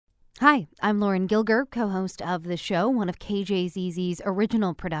Hi, I'm Lauren Gilger, co-host of the show, one of KJZZ's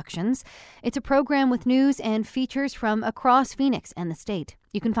original productions. It's a program with news and features from across Phoenix and the state.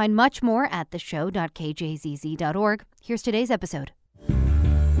 You can find much more at theshow.kjzz.org. Here's today's episode.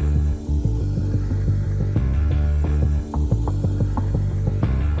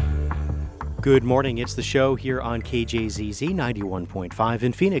 Good morning. It's the show here on KJZZ 91.5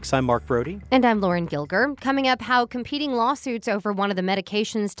 in Phoenix. I'm Mark Brody. And I'm Lauren Gilger. Coming up, how competing lawsuits over one of the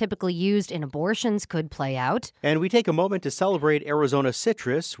medications typically used in abortions could play out. And we take a moment to celebrate Arizona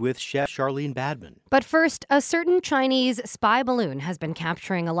citrus with Chef Charlene Badman. But first, a certain Chinese spy balloon has been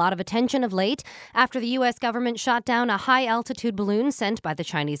capturing a lot of attention of late after the U.S. government shot down a high-altitude balloon sent by the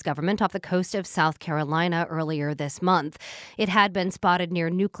Chinese government off the coast of South Carolina earlier this month. It had been spotted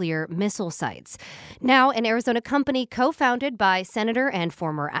near nuclear missile sites. Now, an Arizona company co-founded by Senator and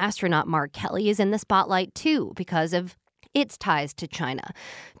former astronaut Mark Kelly is in the spotlight, too, because of its ties to China.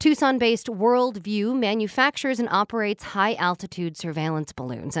 Tucson-based Worldview manufactures and operates high-altitude surveillance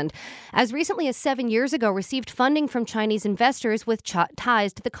balloons, and as recently as 7 years ago, received funding from Chinese investors with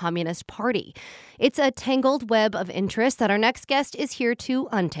ties to the Communist Party. It's a tangled web of interest that our next guest is here to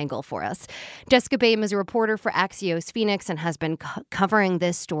untangle for us. Jessica Boehm is a reporter for Axios Phoenix and has been covering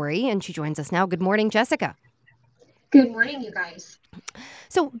this story, and she joins us now. Good morning, Jessica. Good morning, you guys.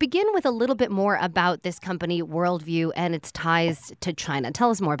 So begin with a little bit more about this company, Worldview, and its ties to China. Tell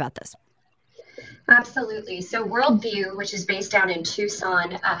us more about this. Absolutely. So Worldview, which is based down in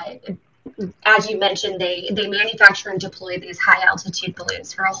Tucson, as you mentioned, they manufacture and deploy these high-altitude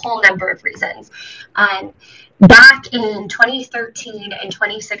balloons for a whole number of reasons. Back in 2013 and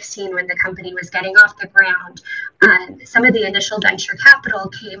 2016, when the company was getting off the ground, some of the initial venture capital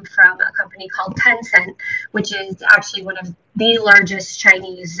came from a company called Tencent, which is actually one of the largest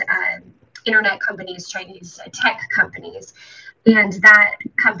Chinese internet companies, Chinese tech companies. And that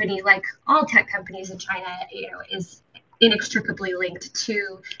company, like all tech companies in China, is inextricably linked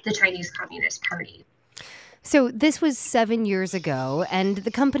to the Chinese Communist Party. So this was 7 years ago, and the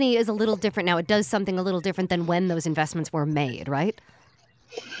company is a little different now. It does something a little different than when those investments were made, right?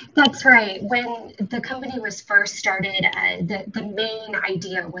 That's right. When the company was first started, the main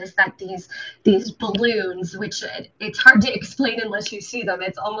idea was that these balloons, which it's hard to explain unless you see them.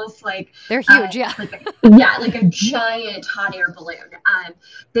 It's almost like they're huge, like a giant hot air balloon.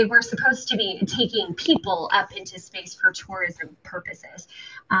 They were supposed to be taking people up into space for tourism purposes,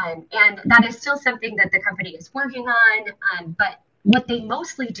 and that is still something that the company is working on. But what they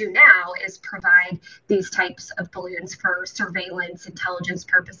mostly do now is provide these types of balloons for surveillance, intelligence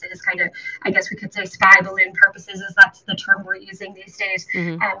purposes, kind of, I guess we could say spy balloon purposes, as that's the term we're using these days,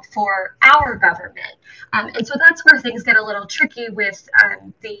 for our government. And so that's where things get a little tricky with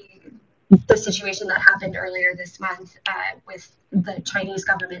the situation that happened earlier this month with the Chinese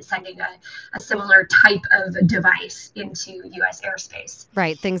government sending a similar type of device into U.S. airspace.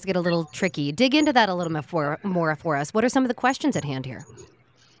 Right. Things get a little tricky. Dig into that a little more for us. What are some of the questions at hand here?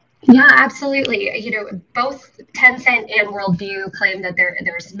 Yeah, absolutely. Both Tencent and Worldview claim that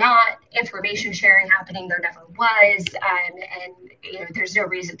there's not information sharing happening. There never was, and there's no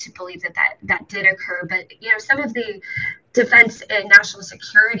reason to believe that did occur. But some of the defense and national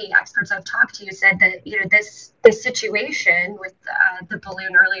security experts I've talked to said that this situation with the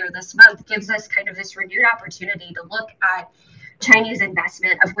balloon earlier this month gives us kind of this renewed opportunity to look at Chinese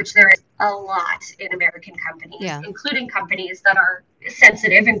investment, of which there is a lot in American companies, including companies that are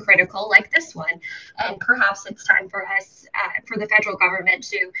sensitive and critical like this one. And perhaps it's time for us, for the federal government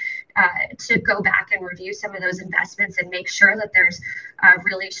to go back and review some of those investments and make sure that there's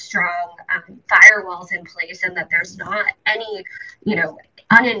really strong firewalls in place and that there's not any,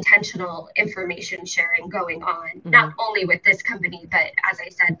 unintentional information sharing going on, not only with this company, but as I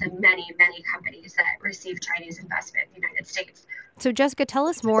said, the many, many companies that receive Chinese investment in the United States. So Jessica, tell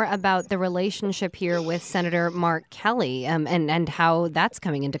us more about the relationship here with Senator Mark Kelly and how that's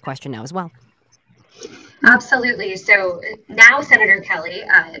coming into question now as well. Absolutely. So now Senator Kelly,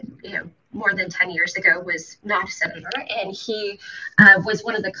 more than 10 years ago, was not a senator, and he was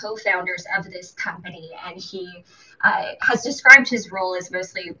one of the co-founders of this company, and he has described his role as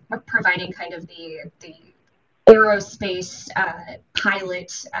mostly providing kind of the aerospace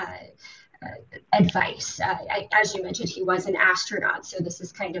pilot advice. As you mentioned, he was an astronaut, so this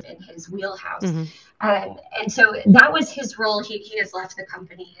is kind of in his wheelhouse. And so that was his role. He has left the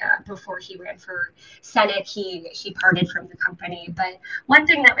company before he ran for Senate. He parted from the company. But one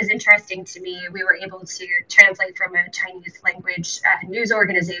thing that was interesting to me, we were able to translate from a Chinese language news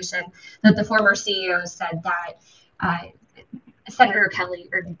organization that the former CEO said that Senator Kelly,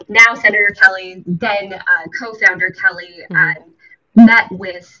 or now Senator Kelly, then co-founder Kelly, met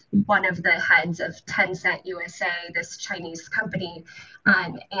with one of the heads of Tencent USA, this Chinese company,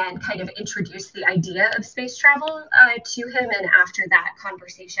 and kind of introduced the idea of space travel to him. And after that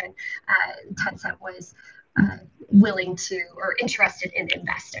conversation, Tencent was willing to or interested in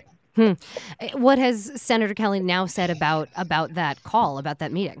investing. What has Senator Kelly now said about that call, about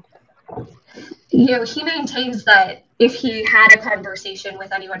that meeting? He maintains that if he had a conversation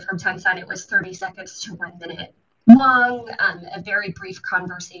with anyone from Tencent, it was 30 seconds to 1 minute long, a very brief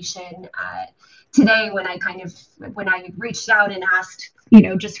conversation. Today, when I reached out and asked,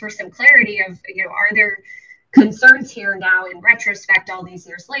 just for some clarity of, are there concerns here now in retrospect, all these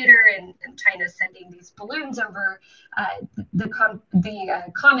years later, and China sending these balloons over, the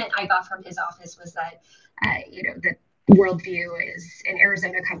comment I got from his office was that, the Worldview is an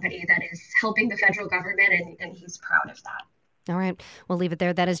Arizona company that is helping the federal government, and he's proud of that. All right, we'll leave it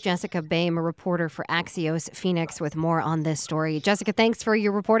there. That is Jessica Boehm, a reporter for Axios Phoenix, with more on this story. Jessica, thanks for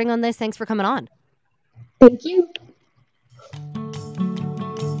your reporting on this. Thanks for coming on. Thank you.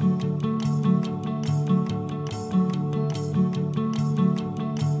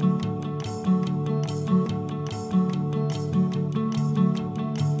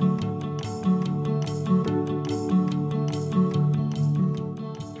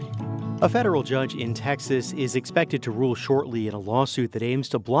 A federal judge in Texas is expected to rule shortly in a lawsuit that aims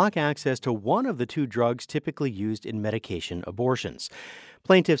to block access to one of the two drugs typically used in medication abortions.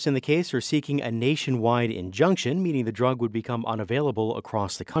 Plaintiffs in the case are seeking a nationwide injunction, meaning the drug would become unavailable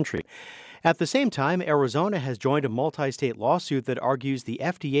across the country. At the same time, Arizona has joined a multi-state lawsuit that argues the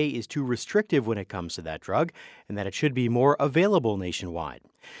FDA is too restrictive when it comes to that drug and that it should be more available nationwide.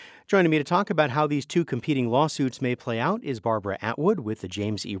 Joining me to talk about how these two competing lawsuits may play out is Barbara Atwood with the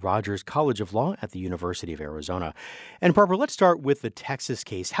James E. Rogers College of Law at the University of Arizona. And Barbara, let's start with the Texas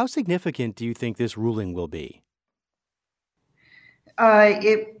case. How significant do you think this ruling will be?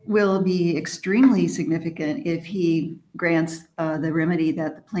 It will be extremely significant if he grants the remedy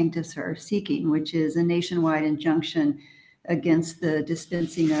that the plaintiffs are seeking, which is a nationwide injunction against the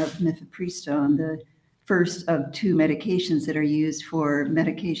dispensing of mifepristone, the first of two medications that are used for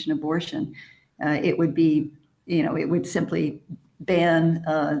medication abortion. It would be, it would simply ban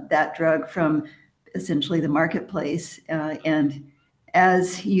that drug from essentially the marketplace. And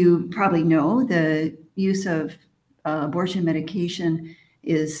as you probably know, the use of abortion medication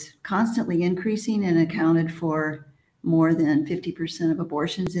is constantly increasing and accounted for more than 50% of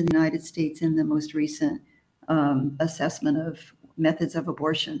abortions in the United States in the most recent assessment of methods of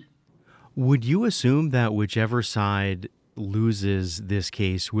abortion. Would you assume that whichever side loses this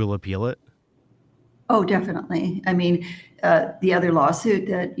case will appeal it? Oh, definitely. I mean, the other lawsuit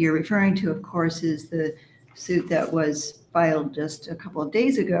that you're referring to, of course, is the suit that was filed just a couple of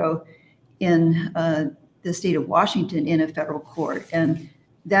days ago in the state of Washington in a federal court. And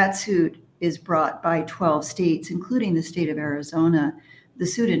that suit is brought by 12 states, including the state of Arizona. The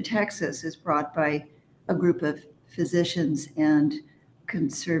suit in Texas is brought by a group of physicians and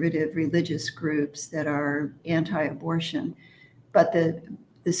conservative religious groups that are anti-abortion. But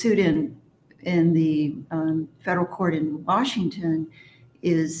the suit in the federal court in Washington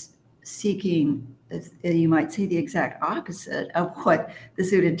is seeking, you might say, the exact opposite of what the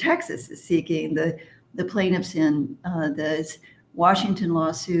suit in Texas is seeking. The plaintiffs in the Washington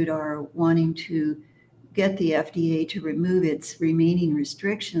lawsuit are wanting to get the FDA to remove its remaining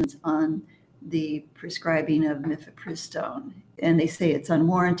restrictions on the prescribing of mifepristone. And they say it's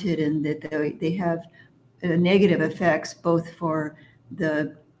unwarranted and that they have negative effects both for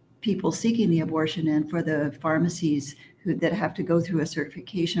the people seeking the abortion and for the pharmacies that have to go through a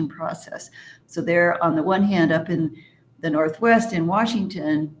certification process. So they're, on the one hand, up in the Northwest in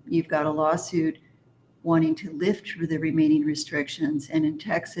Washington, you've got a lawsuit wanting to lift the remaining restrictions. And in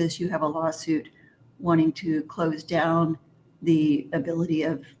Texas, you have a lawsuit wanting to close down the ability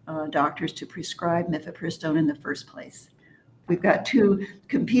of doctors to prescribe mifepristone in the first place. We've got two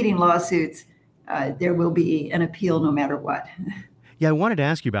competing lawsuits. There will be an appeal no matter what. Yeah, I wanted to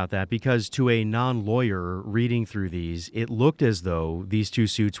ask you about that because to a non-lawyer reading through these, it looked as though these two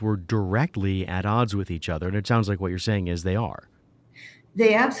suits were directly at odds with each other. And it sounds like what you're saying is they are.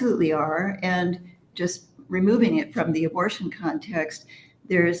 They absolutely are. And just removing it from the abortion context,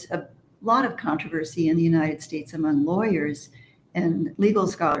 there's a lot of controversy in the United States among lawyers and legal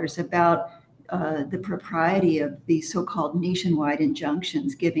scholars about the propriety of these so-called nationwide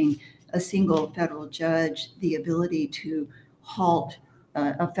injunctions, giving a single federal judge the ability to halt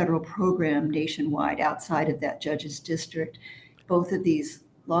a federal program nationwide outside of that judge's district. Both of these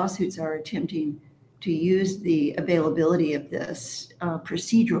lawsuits are attempting to use the availability of this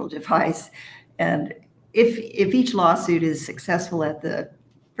procedural device and if each lawsuit is successful at the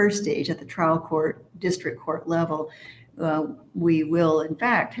first stage, at the trial court, district court level, we will in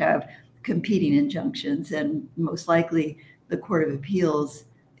fact have competing injunctions, and most likely the Court of Appeals,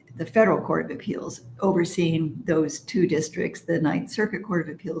 the Federal Court of Appeals, overseeing those two districts, the Ninth Circuit Court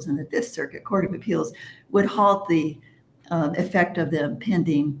of Appeals and the Fifth Circuit Court of Appeals, would halt the effect of the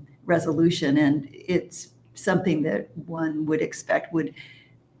pending resolution. And it's something that one would expect would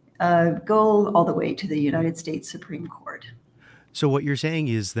go all the way to the United States Supreme Court. So what you're saying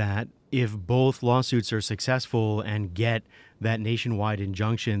is that if both lawsuits are successful and get that nationwide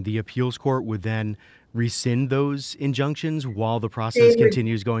injunction, the appeals court would then rescind those injunctions while the process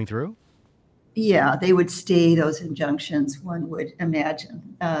continues going through? Yeah, they would stay those injunctions, one would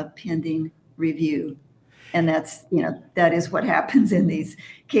imagine, pending review. And that is what happens in these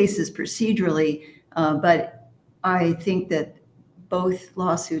cases procedurally. But I think that both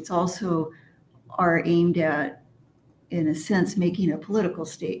lawsuits also are aimed at, in a sense, making a political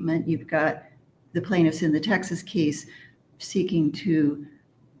statement. You've got the plaintiffs in the Texas case seeking to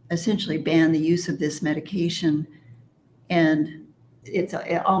essentially ban the use of this medication. And it's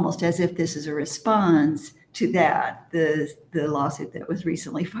almost as if this is a response to that, the lawsuit that was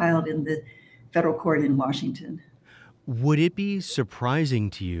recently filed in the federal court in Washington. Would it be surprising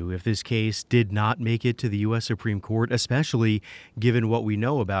to you if this case did not make it to the U.S. Supreme Court, especially given what we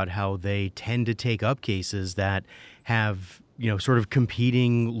know about how they tend to take up cases that have, sort of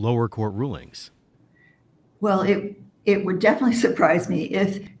competing lower court rulings? Well, it would definitely surprise me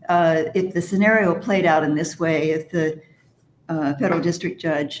if the scenario played out in this way, if the federal district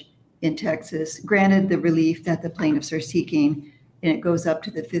judge in Texas granted the relief that the plaintiffs are seeking, and it goes up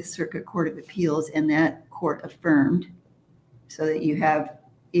to the Fifth Circuit Court of Appeals, and that court affirmed, so that you have,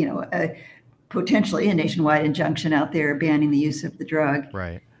 potentially a nationwide injunction out there banning the use of the drug.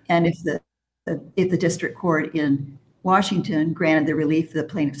 Right. And if the district court in Washington granted the relief the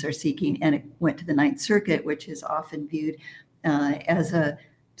plaintiffs are seeking, and it went to the Ninth Circuit, which is often viewed as a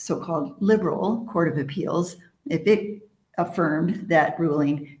so-called liberal court of appeals, if it affirmed that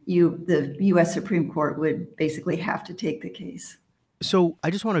ruling, the U.S. Supreme Court would basically have to take the case. So I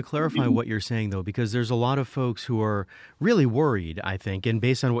just want to clarify what you're saying, though, because there's a lot of folks who are really worried, I think, and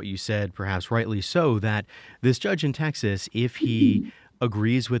based on what you said, perhaps rightly so, that this judge in Texas, if he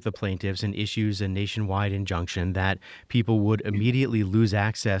agrees with the plaintiffs and issues a nationwide injunction, that people would immediately lose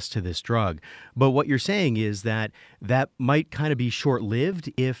access to this drug. But what you're saying is that might kind of be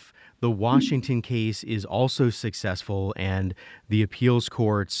short-lived if the Washington case is also successful and the appeals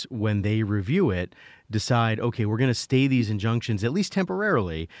courts, when they review it, decide, okay, we're going to stay these injunctions, at least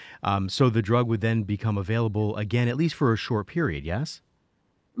temporarily, so the drug would then become available again, at least for a short period, yes?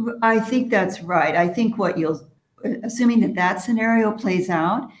 I think that's right. I think assuming that scenario plays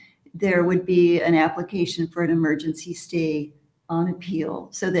out, there would be an application for an emergency stay on appeal,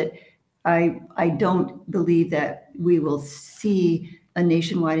 so that I don't believe that we will see a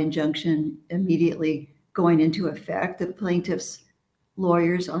nationwide injunction immediately going into effect. The plaintiffs'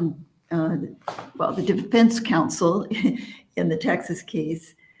 lawyers the defense counsel in the Texas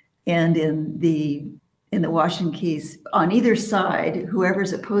case and in the Washington case, on either side,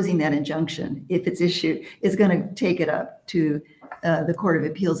 whoever's opposing that injunction, if it's issued, is going to take it up to the Court of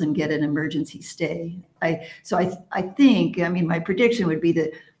Appeals and get an emergency stay. I think, my prediction would be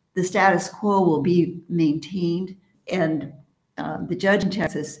that the status quo will be maintained, and the judge in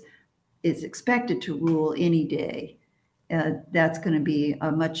Texas is expected to rule any day. That's going to be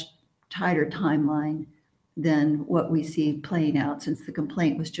a much tighter timeline than what we see playing out, since the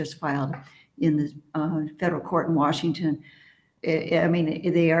complaint was just filed in the federal court in Washington.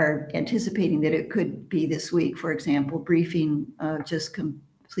 They are anticipating that it could be this week. For example, briefing just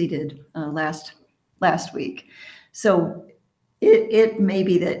completed last week. So it may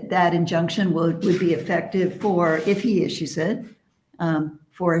be that injunction would be effective for, if he issues it,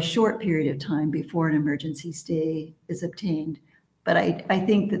 for a short period of time before an emergency stay is obtained. But I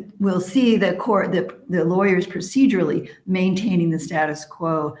think that we'll see the lawyers procedurally maintaining the status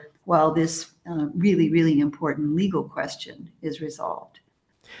quo while this really, really important legal question is resolved.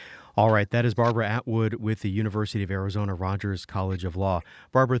 All right. That is Barbara Atwood with the University of Arizona Rogers College of Law.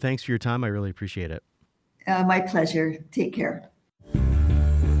 Barbara, thanks for your time. I really appreciate it. My pleasure. Take care.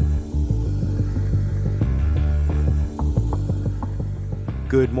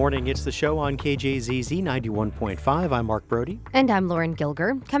 Good morning. It's the show on KJZZ 91.5. I'm Mark Brody. And I'm Lauren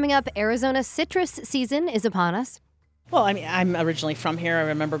Gilger. Coming up, Arizona's citrus season is upon us. Well, I'm originally from here. I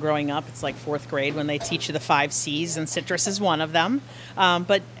remember growing up, it's like fourth grade when they teach you the 5 C's, and citrus is one of them.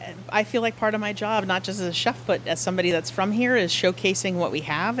 But I feel like part of my job, not just as a chef, but as somebody that's from here, is showcasing what we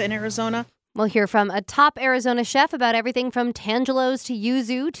have in Arizona. We'll hear from a top Arizona chef about everything from tangelos to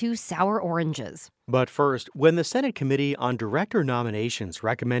yuzu to sour oranges. But first, when the Senate Committee on Director Nominations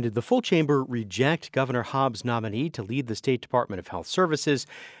recommended the full chamber reject Governor Hobbs' nominee to lead the State Department of Health Services,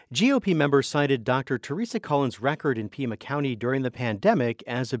 GOP members cited Dr. Teresa Cullen's record in Pima County during the pandemic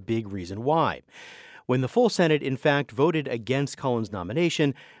as a big reason why. When the full Senate, in fact, voted against Cullen's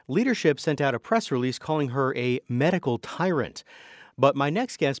nomination, leadership sent out a press release calling her a medical tyrant. But my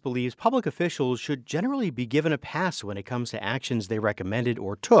next guest believes public officials should generally be given a pass when it comes to actions they recommended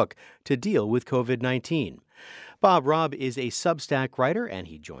or took to deal with COVID-19. Bob Robb is a Substack writer, and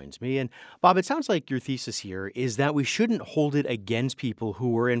he joins me. And Bob, it sounds like your thesis here is that we shouldn't hold it against people who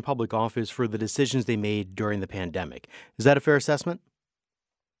were in public office for the decisions they made during the pandemic. Is that a fair assessment?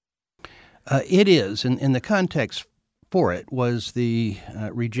 It is. And the context for it was the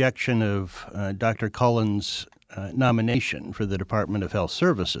rejection of Dr. Cullen's nomination for the Department of Health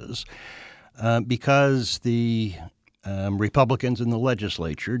Services because the Republicans in the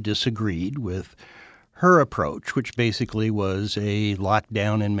legislature disagreed with her approach, which basically was a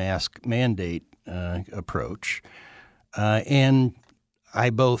lockdown and mask mandate approach. And I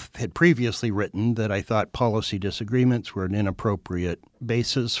both had previously written that I thought policy disagreements were an inappropriate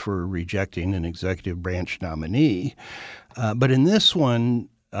basis for rejecting an executive branch nominee. But in this one,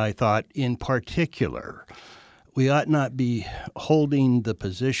 I thought in particular, we ought not be holding the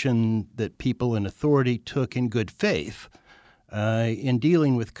position that people in authority took in good faith in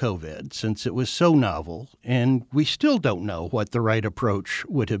dealing with COVID, since it was so novel, and we still don't know what the right approach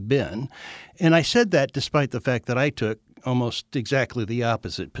would have been. And I said that despite the fact that I took almost exactly the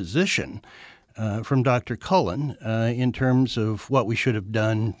opposite position from Dr. Cullen in terms of what we should have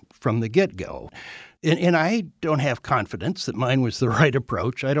done from the get-go. And I don't have confidence that mine was the right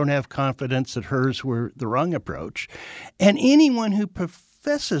approach. I don't have confidence that hers were the wrong approach. And anyone who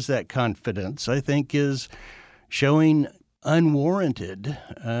professes that confidence, I think, is showing unwarranted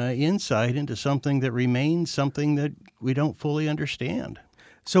insight into something that remains something that we don't fully understand.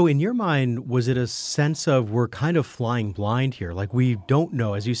 So in your mind, was it a sense of we're kind of flying blind here? Like we don't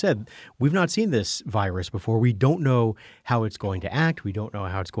know, as you said, we've not seen this virus before. We don't know how it's going to act. We don't know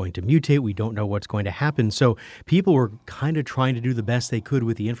how it's going to mutate. We don't know what's going to happen. So people were kind of trying to do the best they could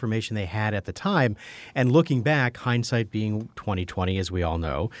with the information they had at the time. And looking back, hindsight being 2020, as we all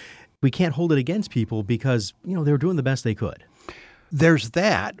know, we can't hold it against people because, they were doing the best they could. There's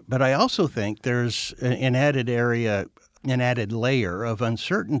that, but I also think there's an added layer of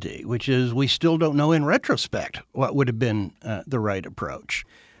uncertainty, which is we still don't know in retrospect what would have been the right approach.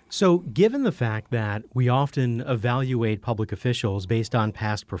 So given the fact that we often evaluate public officials based on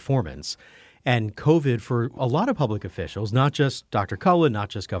past performance, and COVID for a lot of public officials, not just Dr. Cullen, not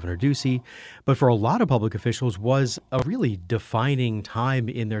just Governor Ducey, but for a lot of public officials was a really defining time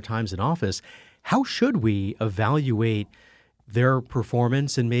in their times in office, how should we evaluate their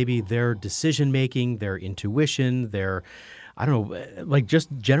performance and maybe their decision-making, their intuition, their, just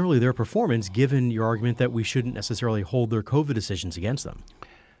generally their performance, given your argument that we shouldn't necessarily hold their COVID decisions against them?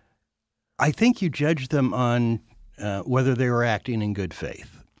 I think you judge them on whether they were acting in good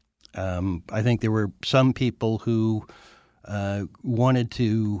faith. I think there were some people who wanted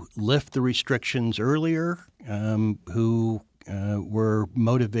to lift the restrictions earlier, who were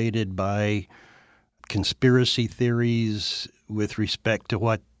motivated by conspiracy theories with respect to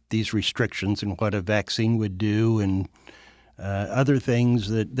what these restrictions and what a vaccine would do and other things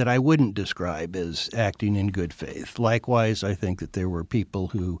that I wouldn't describe as acting in good faith. Likewise, I think that there were people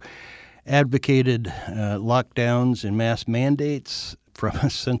who advocated lockdowns and mass mandates from a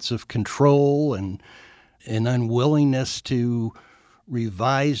sense of control and an unwillingness to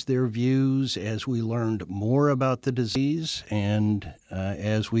revise their views as we learned more about the disease and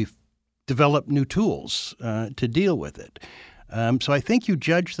as we've developed new tools to deal with it. So I think you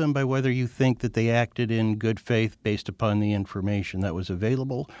judge them by whether you think that they acted in good faith based upon the information that was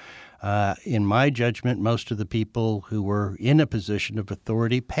available. In my judgment, most of the people who were in a position of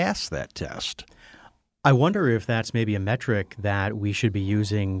authority passed that test. I wonder if that's maybe a metric that we should be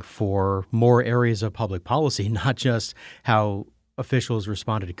using for more areas of public policy, not just how officials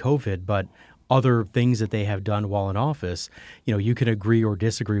responded to COVID, but other things that they have done while in office. You can agree or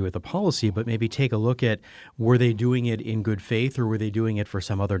disagree with the policy, but maybe take a look at, were they doing it in good faith or were they doing it for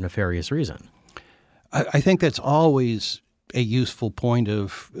some other nefarious reason? I think that's always a useful point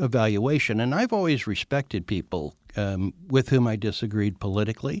of evaluation. And I've always respected people with whom I disagreed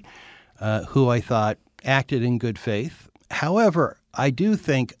politically, who I thought acted in good faith. However, I do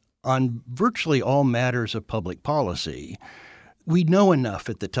think on virtually all matters of public policy, we know enough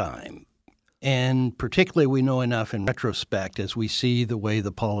at the time. And particularly we know enough in retrospect as we see the way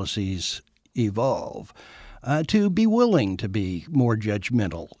the policies evolve, to be willing to be more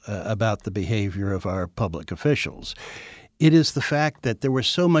judgmental about the behavior of our public officials. It is the fact that there was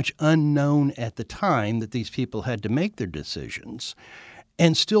so much unknown at the time that these people had to make their decisions,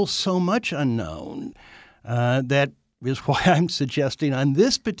 and still so much unknown that is why I'm suggesting on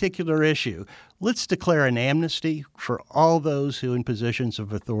this particular issue, let's declare an amnesty for all those who in positions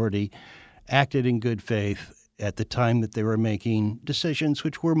of authority acted in good faith at the time that they were making decisions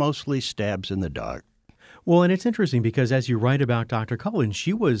which were mostly stabs in the dark. Well, and it's interesting because as you write about Dr. Cullen,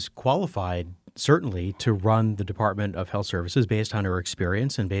 she was qualified certainly to run the Department of Health Services based on her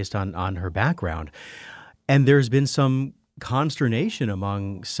experience and based on her background. And there's been some consternation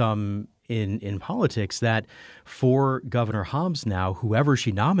among some in politics that for Governor Hobbs now, whoever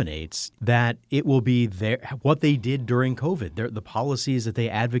she nominates, that it will be what they did during COVID, the policies that they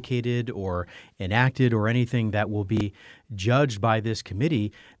advocated or enacted or anything that will be judged by this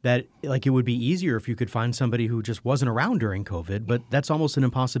committee, that like it would be easier if you could find somebody who just wasn't around during COVID, but that's almost an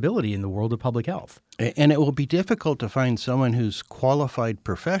impossibility in the world of public health. And it will be difficult to find someone who's qualified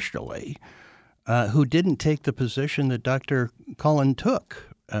professionally who didn't take the position that Dr. Cullen took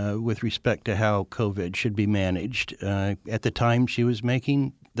with respect to how COVID should be managed at the time she was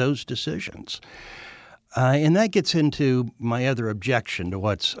making those decisions. And that gets into my other objection to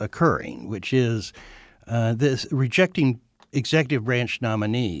what's occurring, which is this rejecting executive branch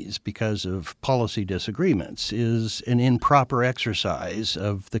nominees because of policy disagreements is an improper exercise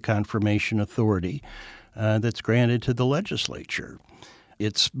of the confirmation authority that's granted to the legislature.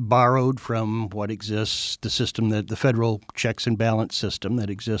 It's borrowed from what exists, the system that the federal checks and balance system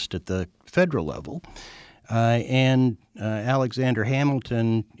that exists at the federal level. And Alexander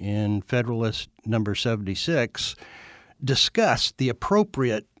Hamilton in Federalist number 76 discussed the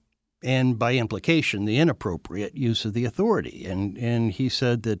appropriate and by implication the inappropriate use of the authority. And he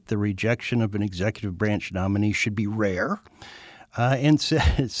said that the rejection of an executive branch nominee should be rare. And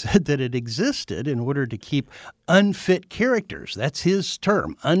said that it existed in order to keep unfit characters, that's his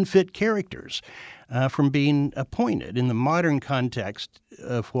term, unfit characters, from being appointed. In the modern context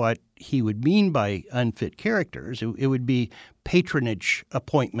of what he would mean by unfit characters, it would be patronage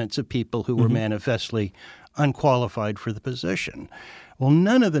appointments of people who were manifestly unqualified for the position. Well,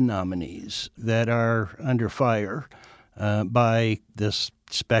 none of the nominees that are under fire by this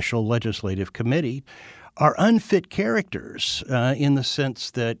special legislative committee are unfit characters in the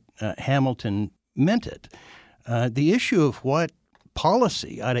sense that Hamilton meant it. The issue of what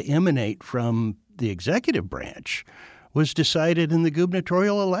policy ought to emanate from the executive branch was decided in the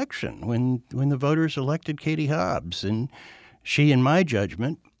gubernatorial election when the voters elected Katie Hobbs. And she, in my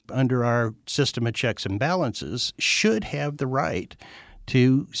judgment, under our system of checks and balances, should have the right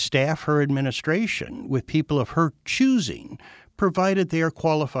to staff her administration with people of her choosing, provided they are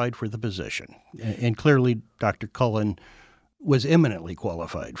qualified for the position. And clearly, Dr. Cullen was eminently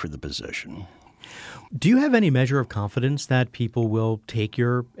qualified for the position. Do you have any measure of confidence that people will take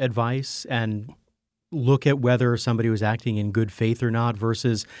your advice and look at whether somebody was acting in good faith or not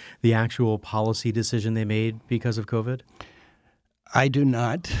versus the actual policy decision they made because of COVID? I do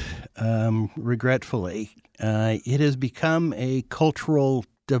not, regretfully. It has become a cultural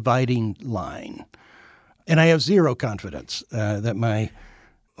dividing line. And I have zero confidence that my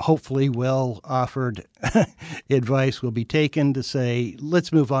hopefully well-offered advice will be taken to say,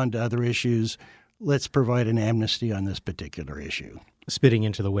 let's move on to other issues. Let's provide an amnesty on this particular issue. Spitting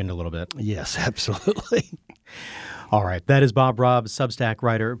into the wind a little bit. Yes, absolutely. All right. That is Bob Robb, Substack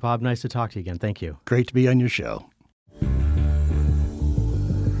writer. Bob, nice to talk to you again. Thank you. Great to be on your show.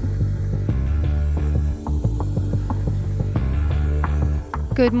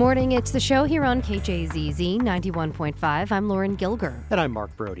 Good morning. It's the show here on KJZZ 91.5. I'm Lauren Gilger. And I'm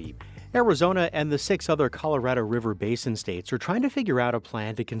Mark Brody. Arizona and the 6 other Colorado River Basin states are trying to figure out a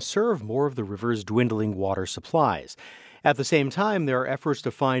plan to conserve more of the river's dwindling water supplies. At the same time, there are efforts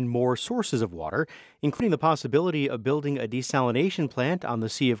to find more sources of water, including the possibility of building a desalination plant on the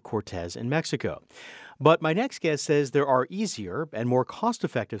Sea of Cortez in Mexico. But my next guest says there are easier and more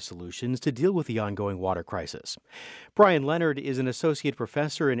cost-effective solutions to deal with the ongoing water crisis. Brian Leonard is an associate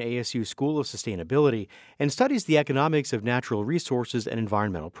professor in ASU School of Sustainability and studies the economics of natural resources and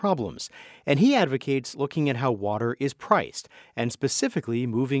environmental problems. And he advocates looking at how water is priced and specifically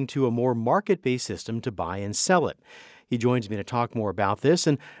moving to a more market-based system to buy and sell it. He joins me to talk more about this.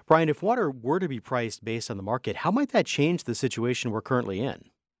 And Brian, if water were to be priced based on the market, how might that change the situation we're currently in?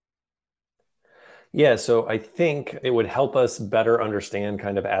 Yeah, so I think it would help us better understand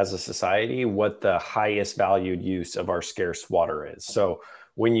kind of as a society what the highest valued use of our scarce water is. So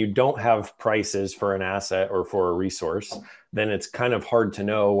when you don't have prices for an asset or for a resource, then it's kind of hard to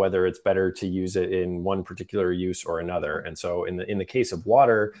know whether it's better to use it in one particular use or another. And so in the case of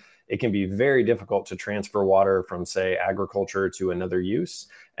water, it can be very difficult to transfer water from, say, agriculture to another use.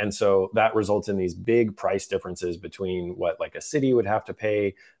 And so that results in these big price differences between what like a city would have to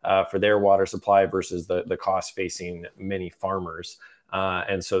pay for their water supply versus the cost facing many farmers.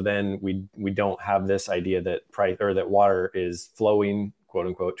 And so then we don't have this idea that that water is flowing, quote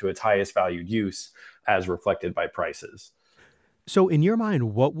unquote, to its highest valued use as reflected by prices. So, in your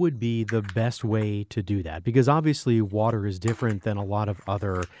mind, what would be the best way to do that? Because obviously, water is different than a lot of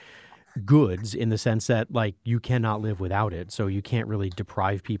other goods in the sense that, like, you cannot live without it. So you can't really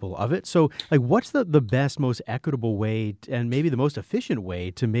deprive people of it. So, like, what's the best, most equitable way and maybe the most efficient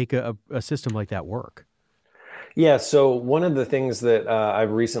way to make a system like that work? Yeah, so one of the things that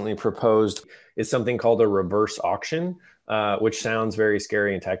I've recently proposed is something called a reverse auction, which sounds very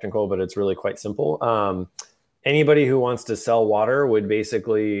scary and technical, but it's really quite simple. Anybody who wants to sell water would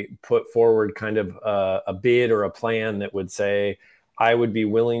basically put forward kind of a bid or a plan that would say, I would be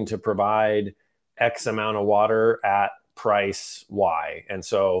willing to provide X amount of water at price Y. And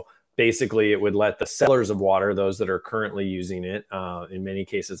so basically it would let the sellers of water, those that are currently using it, in many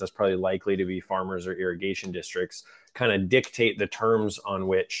cases, that's probably likely to be farmers or irrigation districts, kind of dictate the terms on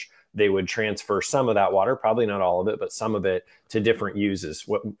which they would transfer some of that water, probably not all of it, but some of it to different uses,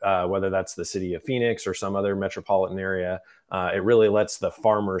 whether that's the city of Phoenix or some other metropolitan area. It really lets the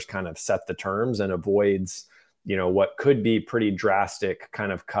farmers kind of set the terms and avoids what could be pretty drastic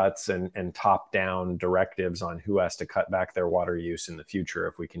kind of cuts and top-down directives on who has to cut back their water use in the future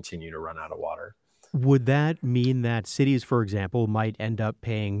if we continue to run out of water. Would that mean that cities, for example, might end up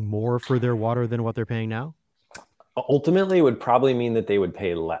paying more for their water than what they're paying now? Ultimately, it would probably mean that they would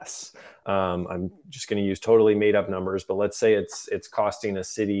pay less. I'm just going to use totally made up numbers, but let's say it's costing a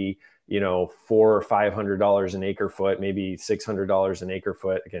city, $400 or $500 an acre foot, maybe $600 an acre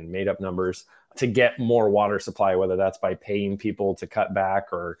foot, again, made up numbers, to get more water supply, whether that's by paying people to cut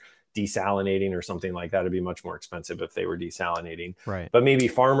back or desalinating or something like that. It'd be much more expensive if they were desalinating. Right. But maybe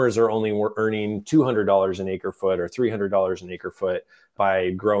farmers are only earning $200 an acre foot or $300 an acre foot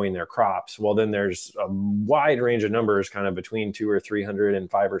by growing their crops. Well, then there's a wide range of numbers kind of between 200 or 300 and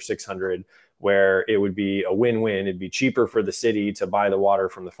 500 or 600 where it would be a win-win. It'd be cheaper for the city to buy the water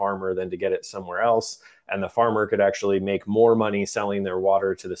from the farmer than to get it somewhere else. And the farmer could actually make more money selling their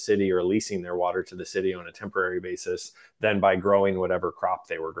water to the city or leasing their water to the city on a temporary basis than by growing whatever crop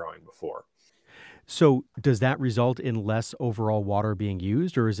they were growing before. So does that result in less overall water being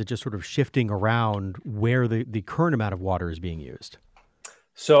used, or is it just sort of shifting around where the current amount of water is being used?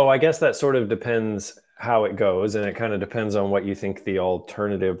 So I guess that sort of depends how it goes, and it kind of depends on what you think the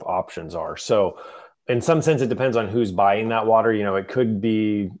alternative options are. So in some sense, it depends on who's buying that water. It could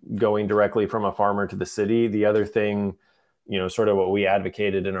be going directly from a farmer to the city. The other thing, sort of what we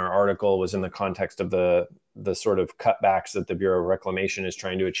advocated in our article was in the context of the sort of cutbacks that the Bureau of Reclamation is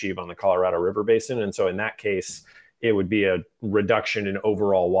trying to achieve on the Colorado River Basin. And so in that case, it would be a reduction in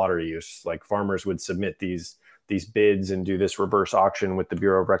overall water use. Like farmers would submit these bids and do this reverse auction with the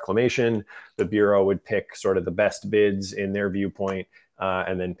Bureau of Reclamation. The Bureau would pick sort of the best bids in their viewpoint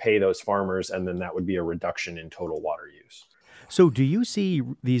and then pay those farmers. And then that would be a reduction in total water use. So do you see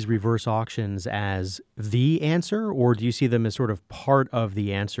these reverse auctions as the answer, or do you see them as sort of part of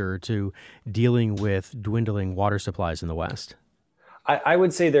the answer to dealing with dwindling water supplies in the West? I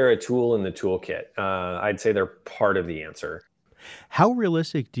would say they're a tool in the toolkit. I'd say they're part of the answer. How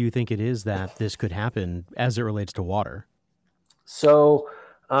realistic do you think it is that this could happen as it relates to water? So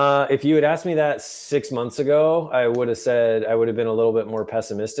if you had asked me that 6 months ago, I would have been a little bit more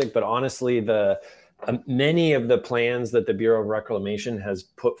pessimistic. But honestly, many of the plans that the Bureau of Reclamation has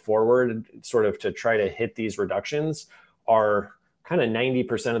put forward sort of to try to hit these reductions are kind of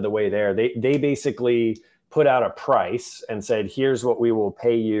 90% of the way there. They basically put out a price and said, here's what we will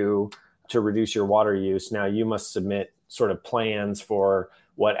pay you to reduce your water use. Now you must submit sort of plans for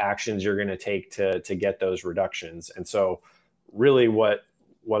what actions you're going to take to get those reductions. And so really what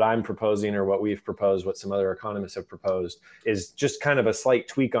I'm proposing, or what we've proposed, what some other economists have proposed, is just kind of a slight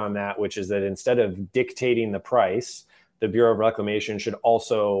tweak on that, which is that instead of dictating the price, the Bureau of Reclamation should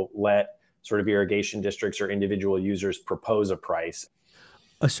also let sort of irrigation districts or individual users propose a price.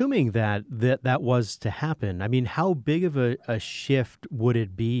 Assuming that was to happen, I mean, how big of a shift would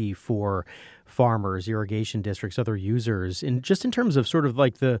it be for farmers, irrigation districts, other users, in terms of sort of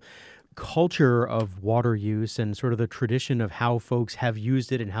like the culture of water use and sort of the tradition of how folks have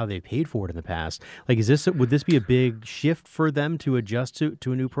used it and how they paid for it in the past? Like, would this be a big shift for them to adjust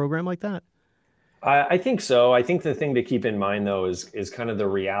to a new program like that? I think so. I think the thing to keep in mind, though, is kind of the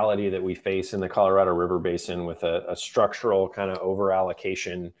reality that we face in the Colorado River Basin with a structural kind of over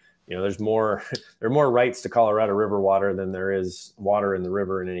allocation. There's more there are more rights to Colorado River water than there is water in the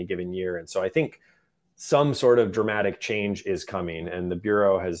river in any given year, and so I think some sort of dramatic change is coming, and the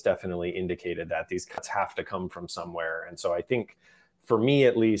Bureau has definitely indicated that these cuts have to come from somewhere. And so I think, for me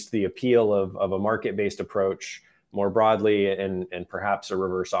at least, the appeal of a market-based approach more broadly, and perhaps a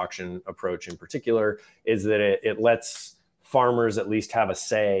reverse auction approach in particular, is that it lets farmers at least have a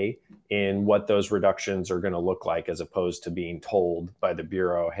say in what those reductions are going to look like, as opposed to being told by the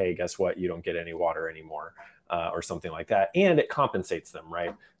Bureau, hey, guess what, you don't get any water anymore, or something like that. And it compensates them,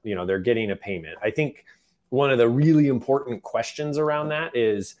 right? They're getting a payment. I think one of the really important questions around that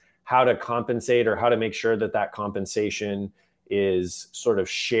is how to compensate, or how to make sure that that compensation is sort of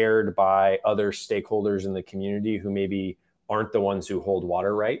shared by other stakeholders in the community who maybe aren't the ones who hold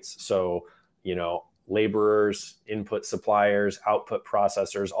water rights. So, laborers, input suppliers, output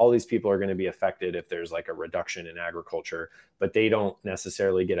processors, all these people are going to be affected if there's like a reduction in agriculture, but they don't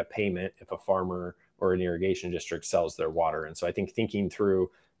necessarily get a payment if a farmer or an irrigation district sells their water. And so I think thinking through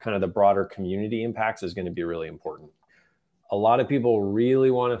kind of the broader community impacts is going to be really important. A lot of people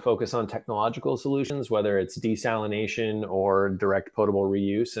really want to focus on technological solutions, whether it's desalination or direct potable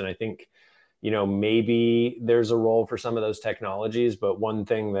reuse. And I think, maybe there's a role for some of those technologies. But one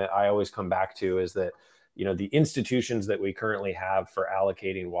thing that I always come back to is that, the institutions that we currently have for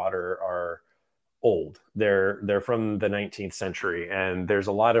allocating water are old. They're from the 19th century, and there's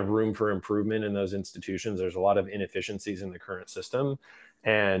a lot of room for improvement in those institutions. There's a lot of inefficiencies in the current system.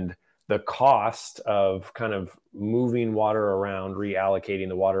 And the cost of kind of moving water around, reallocating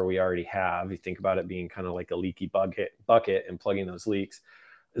the water we already have, you think about it being kind of like a leaky bucket and plugging those leaks,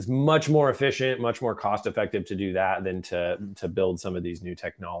 is much more efficient, much more cost effective to do that than to build some of these new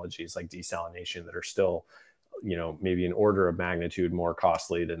technologies like desalination that are still, maybe an order of magnitude more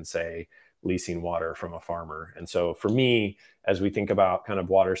costly than, say, leasing water from a farmer. And so for me, as we think about kind of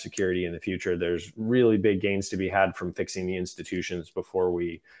water security in the future, there's really big gains to be had from fixing the institutions before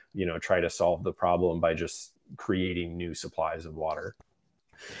we, try to solve the problem by just creating new supplies of water.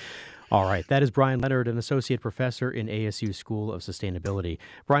 All right. That is Brian Leonard, an associate professor in ASU School of Sustainability.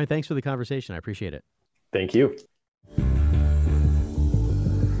 Brian, thanks for the conversation. I appreciate it. Thank you.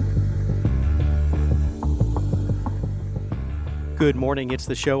 Good morning. It's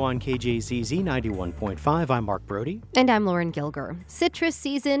the show on KJZZ 91.5. I'm Mark Brody. And I'm Lauren Gilger. Citrus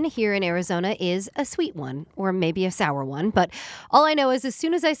season here in Arizona is a sweet one, or maybe a sour one. But all I know is as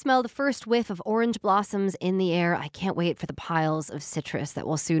soon as I smell the first whiff of orange blossoms in the air, I can't wait for the piles of citrus that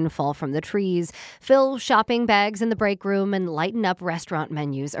will soon fall from the trees, fill shopping bags in the break room, and lighten up restaurant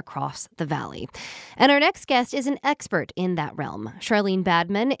menus across the valley. And our next guest is an expert in that realm. Charlene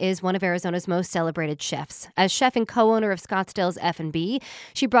Badman is one of Arizona's most celebrated chefs. As chef and co-owner of Scottsdale's F&B,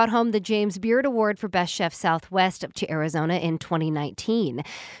 she brought home the James Beard Award for Best Chef Southwest to Arizona in 2019.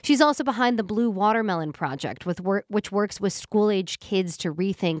 She's also behind the Blue Watermelon Project, which works with school-age kids to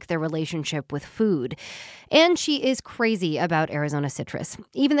rethink their relationship with food. And she is crazy about Arizona citrus,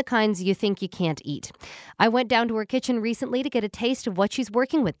 even the kinds you think you can't eat. I went down to her kitchen recently to get a taste of what she's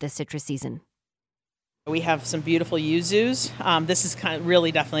working with this citrus season. We have some beautiful yuzus. This is kind of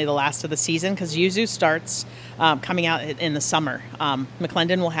really definitely the last of the season because yuzu starts coming out in the summer.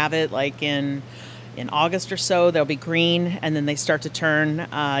 McClendon will have it like in August or so. They'll be green, and then they start to turn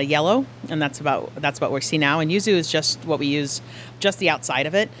yellow, and that's about what we see now. And yuzu is just what we use, just the outside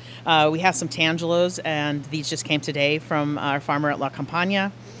of it. We have some tangelos, and these just came today from our farmer at La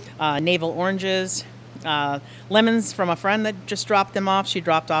Campagna. Navel oranges. Lemons from a friend that just dropped them off. She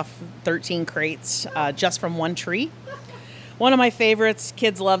dropped off 13 crates just from one tree. One of my favorites,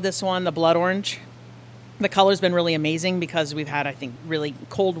 kids love this one, the blood orange. The color's been really amazing because we've had, I think, really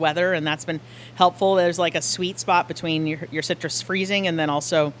cold weather, and that's been helpful. There's like a sweet spot between your citrus freezing and then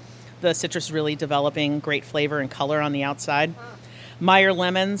also the citrus really developing great flavor and color on the outside. Meyer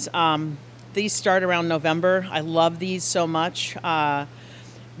lemons, these start around November. I love these so much.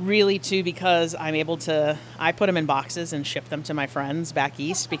 Really, too, because I put them in boxes and ship them to my friends back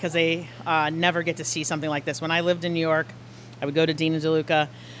east because they never get to see something like this. When I lived in New York, I would go to Dina DeLuca.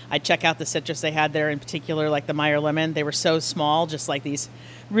 I'd check out the citrus they had there, in particular, like the Meyer lemon. They were so small, just like these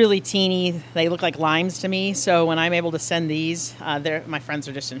really teeny, they look like limes to me. So when I'm able to send these, my friends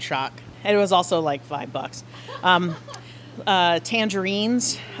are just in shock. And it was also like $5.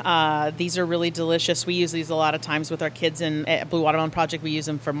 Tangerines, these are really delicious. We use these a lot of times with our kids at Blue Watermelon Project. We use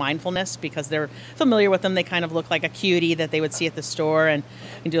them for mindfulness because they're familiar with them. They kind of look like a cutie that they would see at the store, and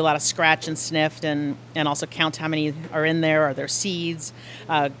we do a lot of scratch and sniff and also count how many are in there, or their seeds.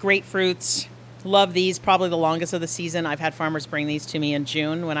 Grapefruits, Love these, probably the longest of the season. I've had farmers bring these to me in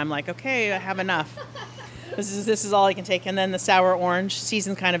June when I'm like, okay, I have enough. This is all I can take. And then the sour orange,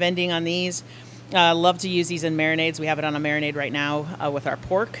 season kind of ending on these. Love to use these in marinades. We have it on a marinade right now with our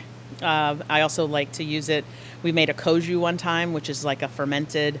pork. I also like to use it. We made a koju one time, which is like a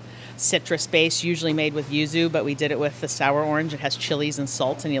fermented citrus base, usually made with yuzu, but we did it with the sour orange. It has chilies and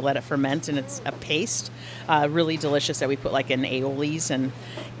salt, and you let it ferment, and it's a paste. Really delicious that we put like in aiolis, and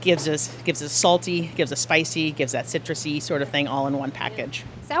gives us salty, gives us spicy, gives that citrusy sort of thing all in one package.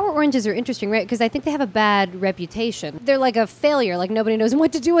 Sour oranges are interesting, right? Because I think they have a bad reputation. They're like a failure, like nobody knows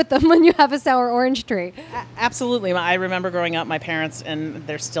what to do with them when you have a sour orange tree. Absolutely. I remember growing up, my parents, and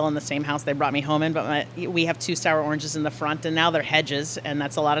they're still in the same house they brought me home in, but we have 2 sour oranges in the front, and now they're hedges, and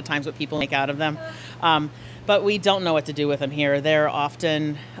that's a lot of times what people make out of them. But we don't know what to do with them here. They're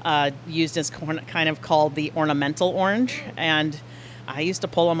often used as kind of called the ornamental orange, and I used to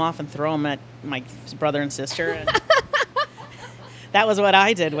pull them off and throw them at my brother and sister, and that was what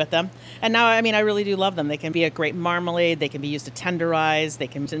I did with them. And now, I really do love them. They can be a great marmalade. They can be used to tenderize. They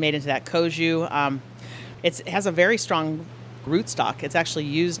can be made into that koju. It has a very strong rootstock. It's actually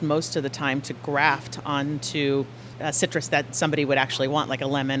used most of the time to graft onto citrus that somebody would actually want, like a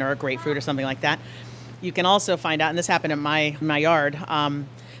lemon or a grapefruit or something like that. You can also find out, and this happened in my yard,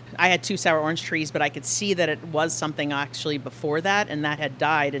 I had 2 sour orange trees, but I could see that it was something actually before that, and that had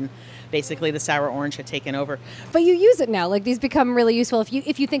died, and basically the sour orange had taken over. But you use it now. Like, these become really useful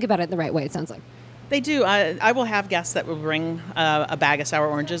if you think about it in the right way, it sounds like. They do. I will have guests that will bring a bag of sour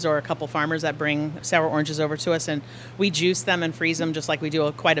oranges, or a couple farmers that bring sour oranges over to us, and we juice them and freeze them just like we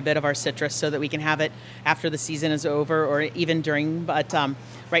do quite a bit of our citrus, so that we can have it after the season is over, or even during. But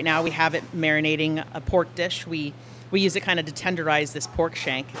right now we have it marinating a pork dish. We use it kind of to tenderize this pork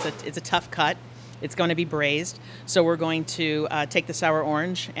shank. It's a tough cut. It's going to be braised. So we're going to take the sour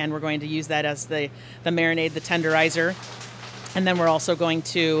orange, and we're going to use that as the marinade, the tenderizer. And then we're also going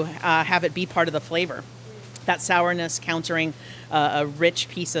to have it be part of the flavor. That sourness countering a rich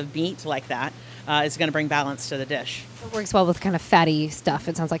piece of meat like that is going to bring balance to the dish. It works well with kind of fatty stuff,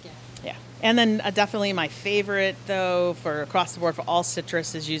 it sounds like. Yeah. And then definitely my favorite, though, for across the board for all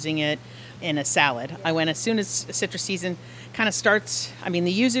citrus is using it in a salad. I went as soon as citrus season kind of starts. The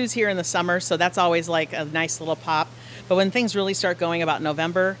yuzu's here in the summer, so that's always like a nice little pop. But when things really start going about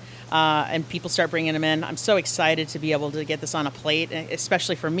November and people start bringing them in, I'm so excited to be able to get this on a plate,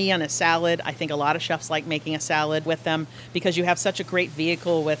 especially for me on a salad. I think a lot of chefs like making a salad with them because you have such a great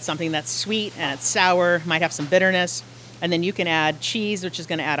vehicle with something that's sweet and it's sour, might have some bitterness. And then you can add cheese, which is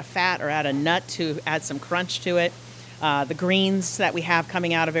going to add a fat, or add a nut to add some crunch to it. The greens that we have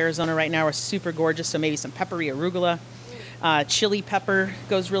coming out of Arizona right now are super gorgeous, so maybe some peppery arugula. Chili pepper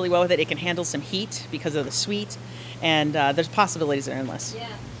goes really well with it. It can handle some heat because of the sweet, and there's possibilities that are endless. Yeah.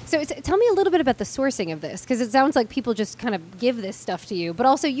 So tell me a little bit about the sourcing of this, because it sounds like people just kind of give this stuff to you, but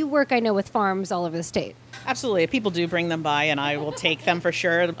also you work, I know, with farms all over the state. Absolutely. People do bring them by, and I will take them for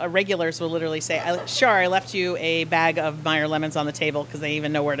sure. Regulars will literally say, sure, I left you a bag of Meyer lemons on the table, because they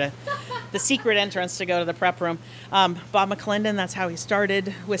even know where the secret entrance to go to the prep room. Bob McClendon, that's how he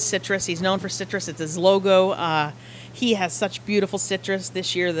started with citrus. He's known for citrus. It's his logo. He has such beautiful citrus.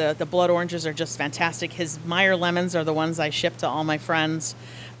 This year, the blood oranges are just fantastic. His Meyer lemons are the ones I ship to all my friends.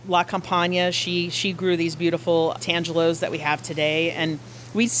 La Campagna, she grew these beautiful tangelos that we have today, and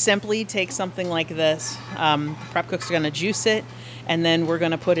we simply take something like this. Prep cooks are going to juice it, and then we're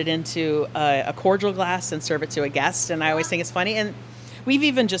going to put it into a cordial glass and serve it to a guest. And I always think it's funny, and we've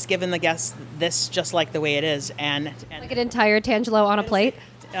even just given the guests this just like the way it is, and like an entire tangelo on a plate.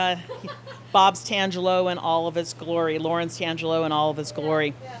 Bob's Tangelo in all of its glory, Lauren's Tangelo in all of its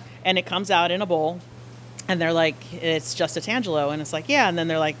glory, and it comes out in a bowl. And they're like, it's just a Tangelo. And it's like, yeah. And then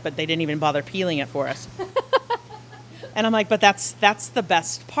they're like, but they didn't even bother peeling it for us. And I'm like, but that's the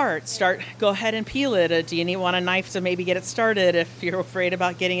best part. Go ahead and peel it. Do you want a knife to maybe get it started if you're afraid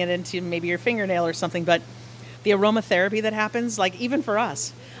about getting it into maybe your fingernail or something? But the aromatherapy that happens, like even for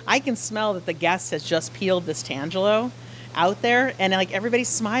us, I can smell that the guest has just peeled this Tangelo out there, and like everybody's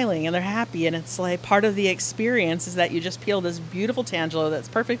smiling and they're happy. And it's like part of the experience is that you just peeled this beautiful Tangelo that's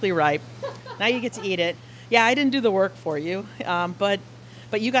perfectly ripe. Now you get to eat it. Yeah, I didn't do the work for you, but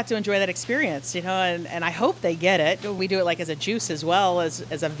you got to enjoy that experience, and I hope they get it. We do it like as a juice as well as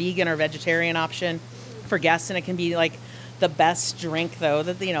a vegan or vegetarian option for guests, and it can be like the best drink, though,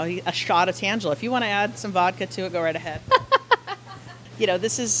 a shot of Tangelo. If you want to add some vodka to it, go right ahead.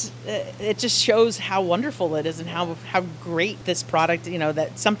 It just shows how wonderful it is and how great this product,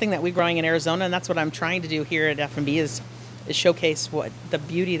 that's something that we're growing in Arizona, and that's what I'm trying to do here at F&B is showcase what the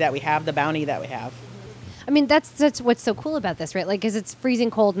beauty that we have, the bounty that we have. I mean, that's what's so cool about this, right? Like, because it's freezing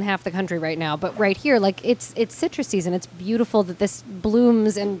cold in half the country right now, but right here, like, it's citrus season. It's beautiful that this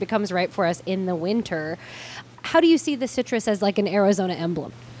blooms and becomes ripe for us in the winter. How do you see the citrus as like an Arizona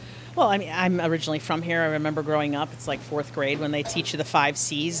emblem? Well, I mean, I'm originally from here. I remember growing up, it's like 4th grade when they teach you the 5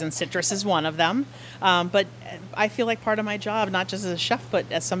 C's, and citrus is one of them. But I feel like part of my job, not just as a chef, but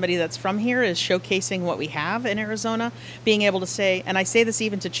as somebody that's from here, is showcasing what we have in Arizona, being able to say, and I say this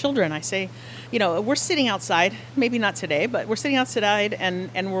even to children, I say, you know, we're sitting outside, maybe not today, but we're sitting outside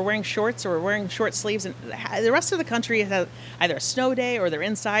and we're wearing shorts or we're wearing short sleeves, and the rest of the country has either a snow day or they're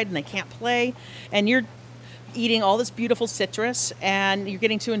inside and they can't play, and you're eating all this beautiful citrus and you're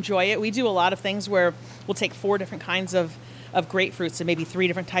getting to enjoy it. We do a lot of things where we'll take 4 different kinds of grapefruits and maybe 3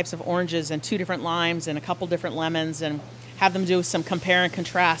 different types of oranges and 2 different limes and a couple different lemons and have them do some compare and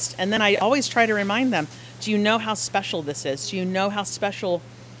contrast. And then I always try to remind them, do you know how special this is? Do you know how special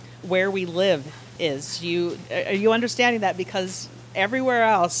where we live is? Are you understanding that? Because everywhere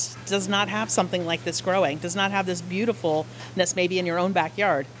else does not have something like this growing, does not have this beautifulness maybe in your own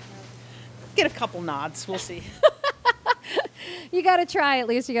backyard. Get a couple nods. We'll see. You got to try, at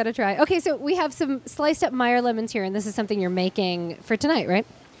least. You got to try. Okay, so we have some sliced up Meyer lemons here, and this is something you're making for tonight, right?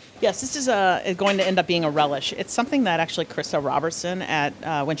 Yes, this is going to end up being a relish. It's something that actually Krista Robertson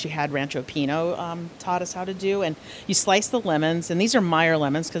when she had Rancho Pino taught us how to do. And you slice the lemons, and these are Meyer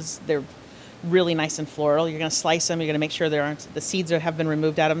lemons because they're really nice and floral. You're going to slice them. You're going to make sure the seeds have been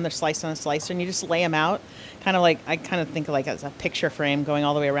removed out of them. They're sliced on a slicer, and you just lay them out. Kind of like, I kind of think like as a picture frame going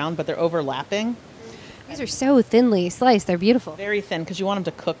all the way around, but they're overlapping. These are so thinly sliced. They're beautiful. Very thin because you want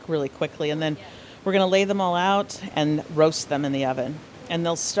them to cook really quickly. And then we're going to lay them all out and roast them in the oven. And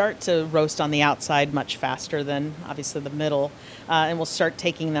they'll start to roast on the outside much faster than obviously the middle. And we'll start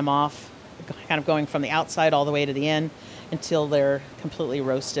taking them off, kind of going from the outside all the way to the end until they're completely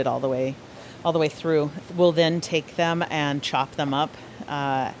roasted all the way through. We'll then take them and chop them up,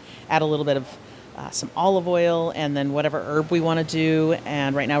 add a little bit of some olive oil and then whatever herb we want to do.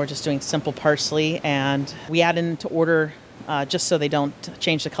 And right now we're just doing simple parsley, and we add in to order, just so they don't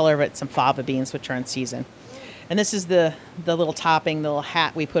change the color of it, some fava beans, which are in season. And this is the little topping, the little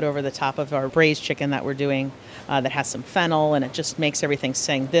hat we put over the top of our braised chicken that we're doing that has some fennel, and it just makes everything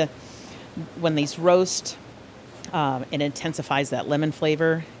sing. When these roast, it intensifies that lemon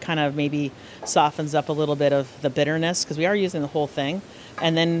flavor, kind of maybe softens up a little bit of the bitterness because we are using the whole thing.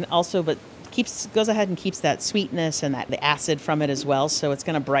 And then also, but goes ahead and keeps that sweetness and the acid from it as well. So it's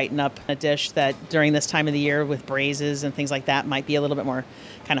going to brighten up a dish that during this time of the year with braises and things like that might be a little bit more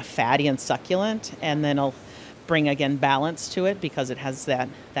kind of fatty and succulent. And then it'll bring, again, balance to it because it has that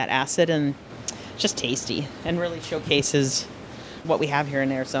acid, and just tasty and really showcases what we have here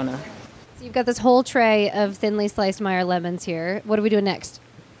in Arizona. So you've got this whole tray of thinly sliced Meyer lemons here. What are we doing next?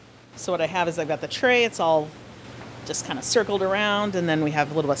 So what I have is I've got the tray. It's all just kind of circled around, and then we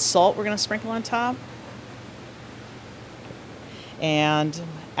have a little bit of salt we're going to sprinkle on top. And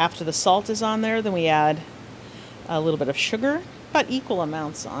after the salt is on there, then we add a little bit of sugar, about equal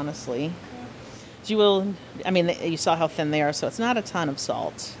amounts, honestly. You saw how thin they are, so it's not a ton of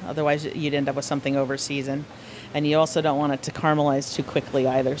salt. Otherwise, you'd end up with something over-seasoned. And you also don't want it to caramelize too quickly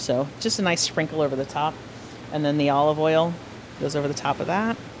either, so just a nice sprinkle over the top. And then the olive oil goes over the top of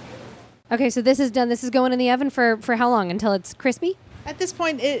that. Okay, so this is done. This is going in the oven for how long? Until it's crispy? At this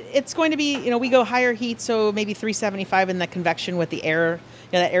point, it's going to be, we go higher heat, so maybe 375 in the convection with the air,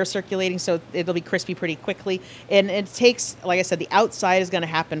 that air circulating, so it'll be crispy pretty quickly. And it takes, like I said, the outside is going to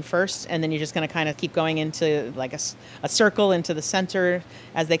happen first, and then you're just going to kind of keep going into like a circle into the center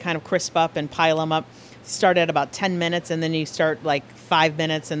as they kind of crisp up and pile them up. Start at about 10 minutes, and then you start like 5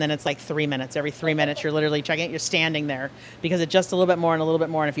 minutes, and then it's like 3 minutes. Every 3 minutes, you're literally checking it. You're standing there because it's just a little bit more and a little bit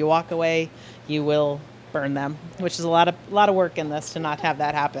more. And if you walk away, you will burn them, which is a lot of work in this to not have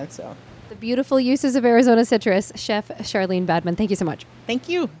that happen. So, the beautiful uses of Arizona citrus, Chef Charlene Badman. Thank you so much. Thank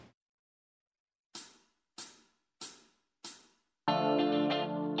you.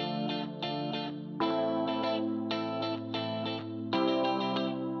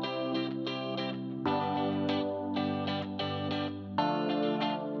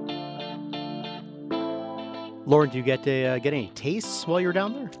 Lauren, do you get any tastes while you're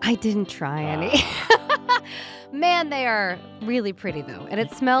down there? I didn't try any. Man, they are really pretty, though. And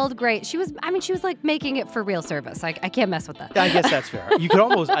it smelled great. She was like making it for real service. I can't mess with that. I guess that's fair. You could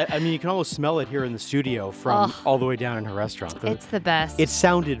almost, you can almost smell it here in the studio from all the way down in her restaurant. It's the best. It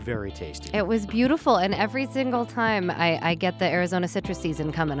sounded very tasty. It was beautiful. And every single time I get the Arizona citrus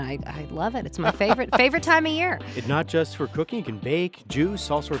season coming, I love it. It's my favorite time of year. It's not just for cooking. You can bake, juice,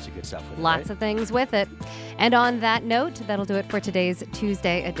 all sorts of good stuff with it. Lots of things with it. And on that note, that'll do it for today's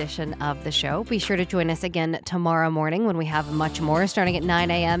Tuesday edition of the show. Be sure to join us again tomorrow morning when we have much more, starting at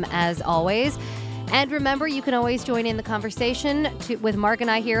 9 a.m. as always. And remember, you can always join in the conversation with Mark and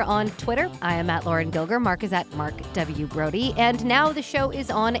I here on Twitter. I am at Lauren Gilger. Mark is at Mark W. Brody. And now the show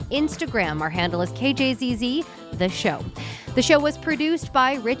is on Instagram. Our handle is KJZZ The Show. The show was produced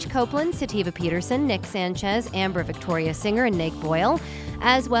by Rich Copeland, Sativa Peterson, Nick Sanchez, Amber Victoria Singer, and Nate Boyle,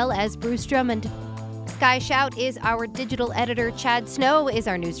 as well as Bruce Drummond. Sky Shout is our digital editor. Chad Snow is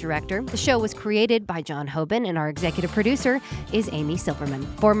our news director. The show was created by John Hoban, and our executive producer is Amy Silverman.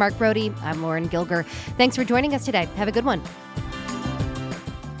 For Mark Brody, I'm Lauren Gilger. Thanks for joining us today. Have a good one.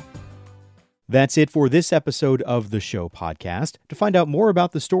 That's it for this episode of The Show podcast. To find out more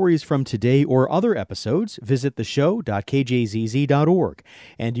about the stories from today or other episodes, visit theshow.kjzz.org.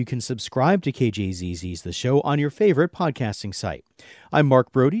 And you can subscribe to KJZZ's The Show on your favorite podcasting site. I'm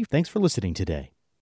Mark Brody. Thanks for listening today.